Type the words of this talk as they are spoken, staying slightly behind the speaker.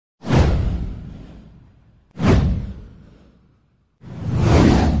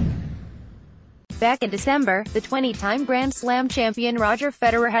Back in December, the 20-time Grand Slam champion Roger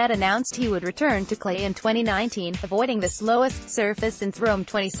Federer had announced he would return to clay in 2019, avoiding the slowest surface since Rome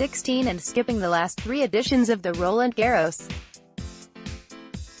 2016 and skipping the last 3 editions of the Roland Garros.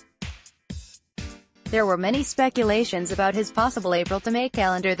 There were many speculations about his possible April to May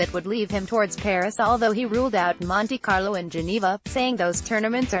calendar that would leave him towards Paris, although he ruled out Monte Carlo and Geneva, saying those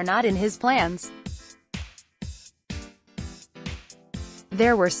tournaments are not in his plans.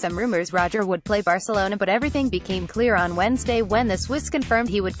 There were some rumors Roger would play Barcelona, but everything became clear on Wednesday when the Swiss confirmed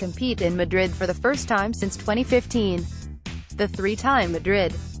he would compete in Madrid for the first time since 2015. The 3-time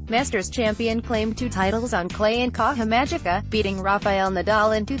Madrid Masters champion claimed 2 titles on clay in Caja Magica, beating Rafael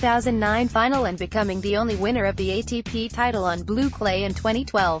Nadal in 2009 final and becoming the only winner of the ATP title on blue clay in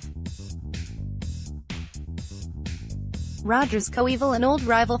 2012. Roger's co-eval and old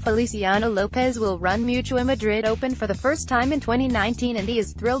rival Feliciano Lopez will run Mutua Madrid Open for the first time in 2019, and he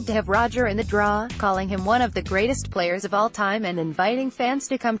is thrilled to have Roger in the draw, calling him one of the greatest players of all time and inviting fans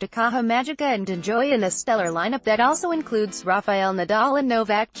to come to Caja Magica and enjoy in the stellar lineup that also includes Rafael Nadal and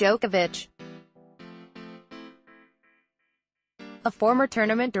Novak Djokovic. A former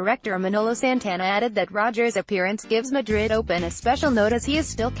tournament director, Manolo Santana, added that Roger's appearance gives Madrid Open a special note as he is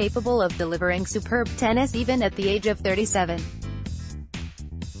still capable of delivering superb tennis even at the age of 37.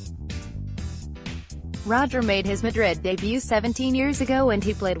 Roger made his Madrid debut 17 years ago and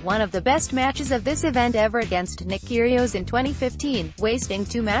he played one of the best matches of this event ever against Nick Kyrgios in 2015, wasting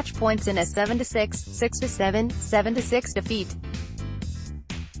 2 match points in a 7-6, 6-7, 7-6 defeat.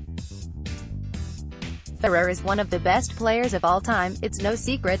 Federer is one of the best players of all time, it's no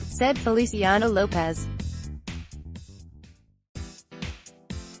secret, said Feliciano Lopez.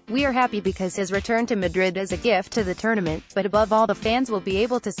 We are happy because his return to Madrid is a gift to the tournament, but above all the fans will be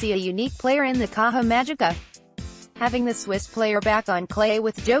able to see a unique player in the Caja Magica. Having the Swiss player back on clay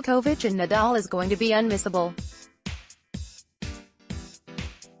with Djokovic and Nadal is going to be unmissable.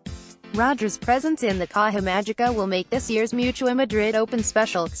 Roger's presence in the Caja Magica will make this year's Mutua Madrid Open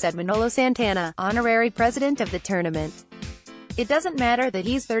special, said Manolo Santana, honorary president of the tournament. It doesn't matter that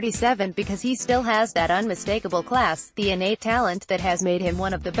he's 37 because he still has that unmistakable class, the innate talent that has made him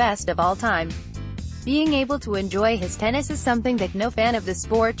one of the best of all time. Being able to enjoy his tennis is something that no fan of the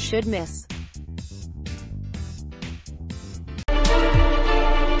sport should miss.